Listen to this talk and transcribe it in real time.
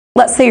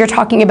Let's say you're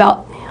talking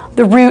about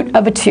the root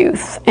of a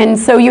tooth, and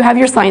so you have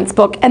your science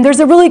book, and there's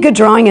a really good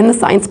drawing in the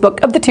science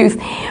book of the tooth,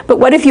 but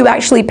what if you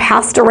actually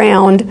passed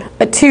around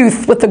a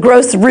tooth with the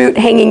gross root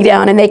hanging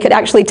down, and they could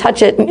actually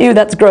touch it, and ew,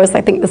 that's gross,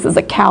 I think this is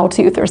a cow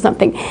tooth or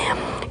something.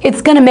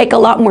 It's going to make a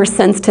lot more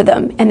sense to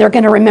them, and they're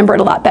going to remember it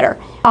a lot better.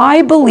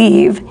 I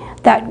believe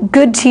that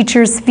good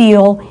teachers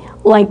feel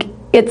like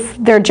it's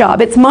their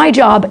job. It's my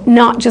job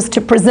not just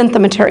to present the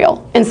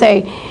material and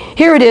say,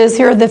 here it is,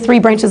 here are the 3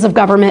 branches of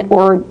government,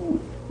 or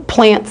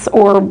plants,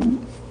 or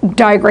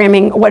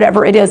diagramming,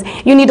 whatever it is.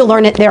 You need to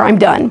learn it, there, I'm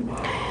done.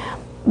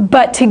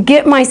 But to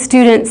get my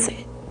students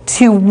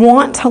to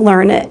want to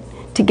learn it,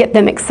 to get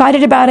them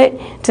excited about it,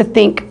 to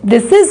think,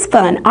 this is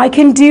fun, I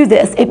can do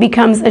this, it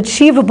becomes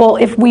achievable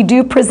if we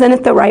do present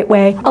it the right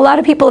way. A lot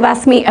of people have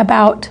asked me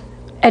about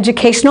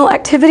educational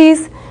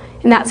activities,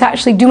 and that's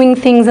actually doing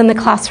things in the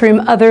classroom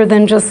other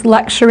than just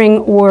lecturing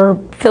or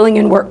filling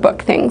in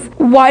workbook things.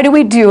 Why do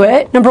we do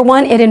it? Number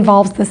one, it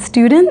involves the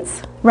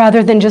students.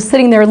 Rather than just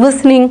sitting there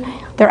listening,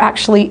 they're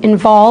actually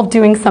involved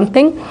doing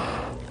something.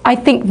 I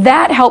think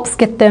that helps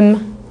get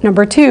them,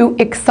 number two,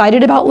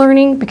 excited about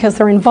learning because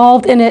they're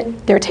involved in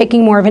it, they're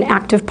taking more of an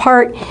active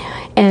part,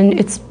 and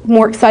it's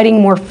more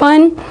exciting, more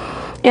fun.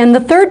 And the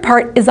third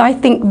part is, I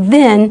think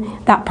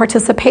then that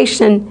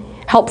participation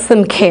helps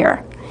them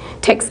care.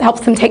 Helps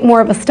them take more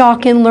of a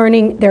stock in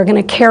learning. They're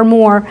going to care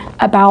more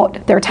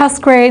about their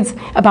test grades,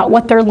 about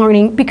what they're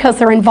learning, because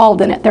they're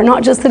involved in it. They're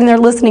not just sitting there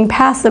listening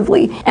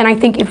passively. And I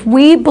think if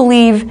we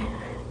believe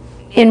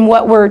in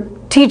what we're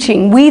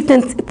teaching, we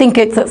think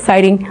it's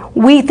exciting,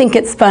 we think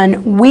it's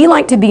fun, we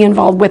like to be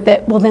involved with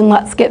it, well then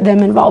let's get them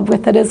involved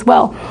with it as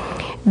well.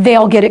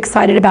 They'll get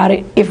excited about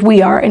it if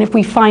we are, and if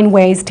we find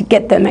ways to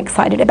get them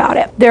excited about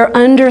it. Their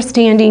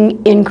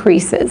understanding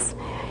increases.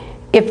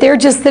 If they're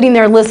just sitting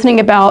there listening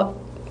about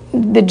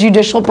the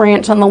judicial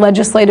branch and the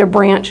legislative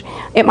branch,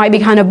 it might be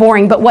kind of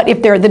boring, but what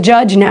if they're the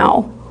judge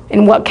now?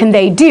 And what can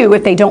they do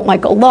if they don't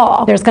like a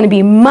law? There's going to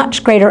be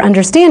much greater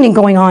understanding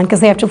going on because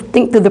they have to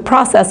think through the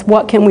process.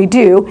 What can we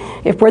do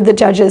if we're the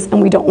judges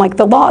and we don't like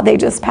the law they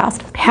just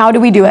passed? How do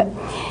we do it?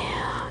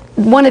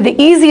 One of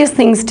the easiest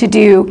things to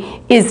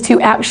do is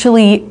to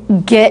actually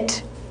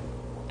get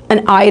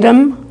an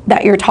item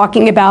that you're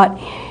talking about,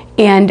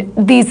 and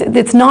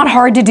it's not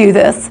hard to do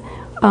this.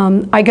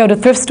 I go to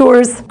thrift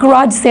stores,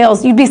 garage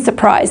sales, you'd be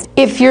surprised.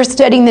 If you're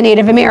studying the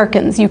Native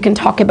Americans, you can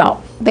talk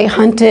about they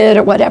hunted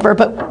or whatever,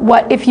 but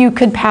what if you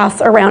could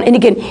pass around, and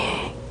again,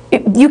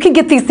 you could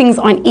get these things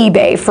on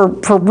eBay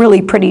for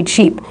really pretty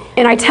cheap.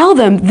 And I tell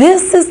them,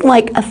 this is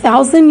like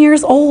 1,000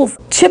 years old.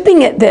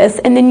 Chipping at this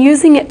and then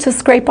using it to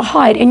scrape a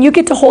hide, and you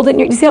get to hold it,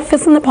 you see how it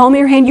fits in the palm of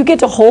your hand? You get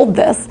to hold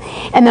this,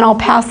 and then I'll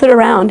pass it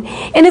around.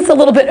 And it's a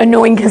little bit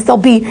annoying because they'll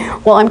be,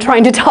 while I'm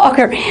trying to talk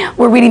or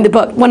we're reading the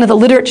book, one of the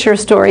literature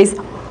stories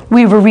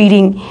we were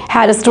reading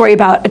had a story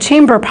about a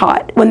chamber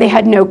pot when they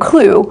had no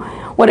clue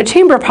what a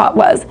chamber pot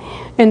was.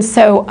 And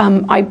so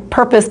I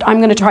purposed, I'm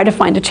going to try to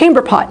find a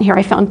chamber pot. And here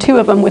I found 2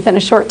 of them within a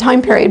short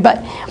time period.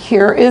 But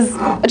here is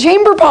a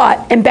chamber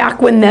pot. And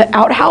back when the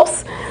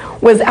outhouse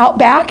was out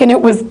back and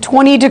it was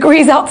 20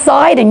 degrees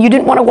outside and you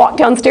didn't want to walk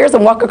downstairs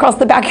and walk across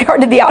the backyard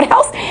to the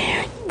outhouse,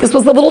 this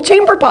was the little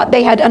chamber pot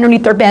they had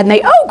underneath their bed. And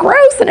they, oh,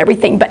 gross and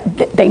everything. But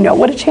they know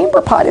what a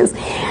chamber pot is.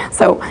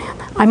 So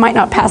I might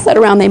not pass that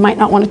around. They might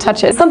not want to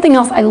touch it. Something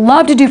else I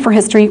love to do for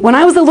history, when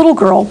I was a little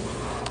girl,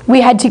 we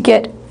had to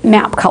get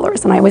map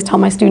colors, and I always tell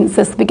my students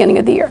this at the beginning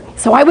of the year.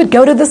 So I would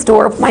go to the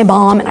store with my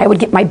mom, and I would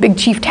get my Big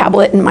Chief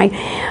tablet and my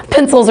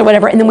pencils or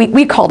whatever, and then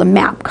we called them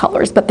map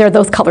colors, but they're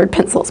those colored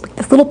pencils,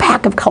 this little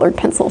pack of colored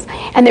pencils,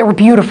 and they were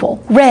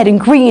beautiful, red and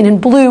green and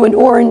blue and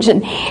orange,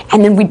 and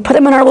then we'd put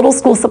them in our little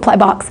school supply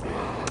box,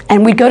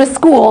 and we'd go to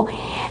school.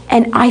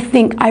 And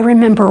I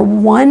remember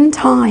one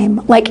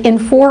time, like in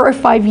 4 or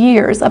 5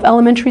 years of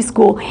elementary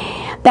school,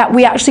 that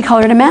we actually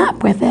colored a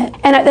map with it.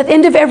 And at the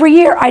end of every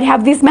year, I'd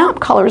have these map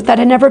colors that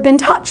had never been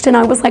touched. And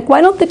I was like,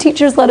 why don't the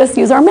teachers let us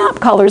use our map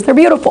colors? They're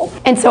beautiful.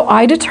 And so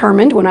I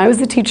determined when I was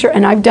a teacher,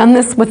 and I've done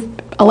this with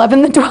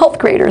 11th and 12th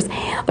graders,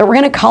 that we're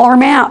going to color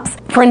maps.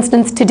 For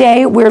instance,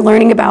 today we're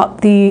learning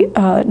about the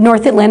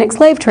North Atlantic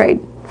slave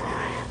trade.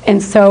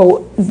 And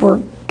so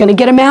we're going to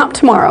get a map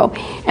tomorrow,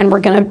 and we're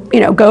going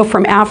to go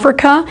from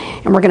Africa,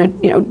 and we're going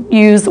to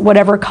use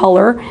whatever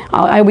color.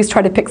 I always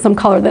try to pick some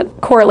color that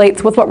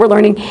correlates with what we're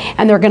learning,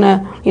 and they're going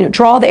to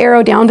draw the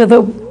arrow down to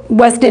the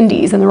West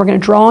Indies, and then we're going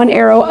to draw an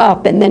arrow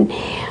up, and then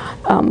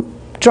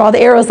draw the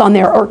arrows on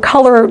there, or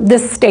color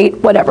this state,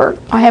 whatever.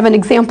 I have an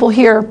example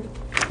here.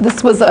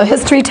 This was a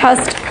history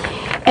test,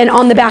 and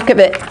on the back of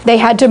it they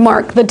had to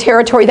mark the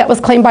territory that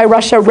was claimed by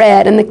Russia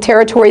red, and the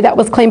territory that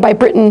was claimed by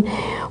Britain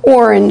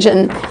orange,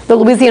 and the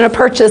Louisiana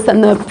Purchase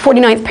and the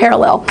 49th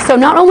parallel. So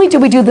not only do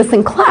we do this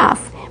in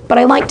class, but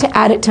I like to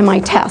add it to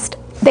my test.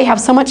 They have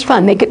so much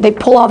fun. They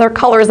pull all their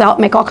colors out,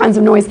 make all kinds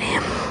of noise,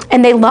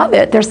 and they love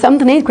it. They're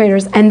 7th and 8th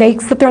graders, and they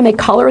sit there and they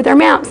color their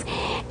maps,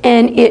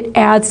 and it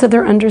adds to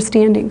their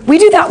understanding. We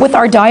do that with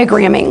our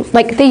diagramming.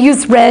 Like, they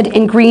use red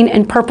and green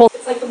and purple.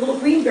 It's like the little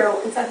green barrel,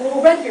 it's like the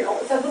little red barrel,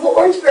 it's like the little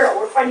orange barrel.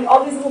 We're finding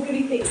all these little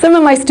beauty things. Some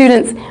of my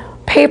students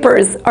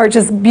papers are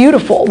just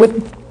beautiful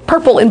with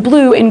purple and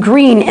blue and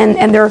green,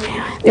 and they're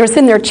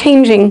sitting there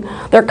changing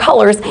their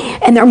colors,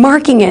 and they're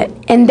marking it,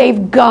 and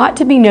they've got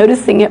to be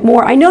noticing it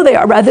more. I know they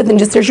are, rather than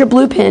just, there's your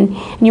blue pen,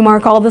 and you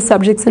mark all the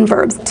subjects and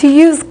verbs. To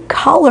use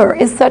color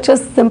is such a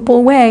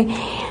simple way,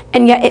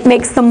 and yet it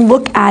makes them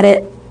look at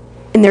it,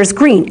 and there's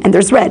green, and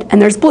there's red,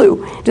 and there's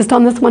blue, just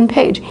on this one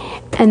page.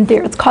 And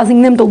it's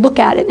causing them to look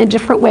at it in a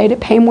different way, to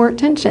pay more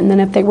attention than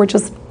if they were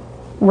just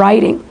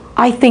writing.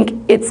 I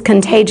think it's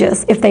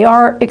contagious. If they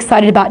are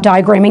excited about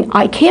diagramming,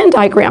 I can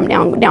diagram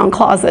noun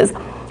clauses.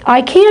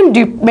 I can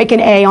make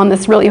an A on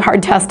this really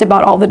hard test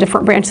about all the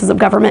different branches of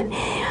government.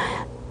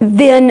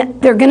 Then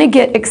they're going to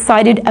get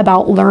excited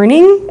about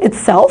learning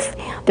itself.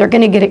 They're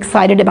going to get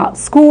excited about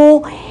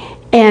school,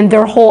 and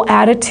their whole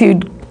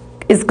attitude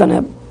is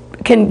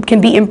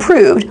can be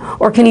improved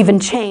or can even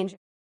change.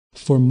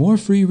 For more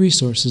free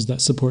resources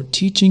that support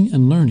teaching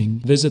and learning,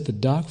 visit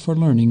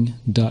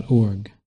thedocforlearning.org.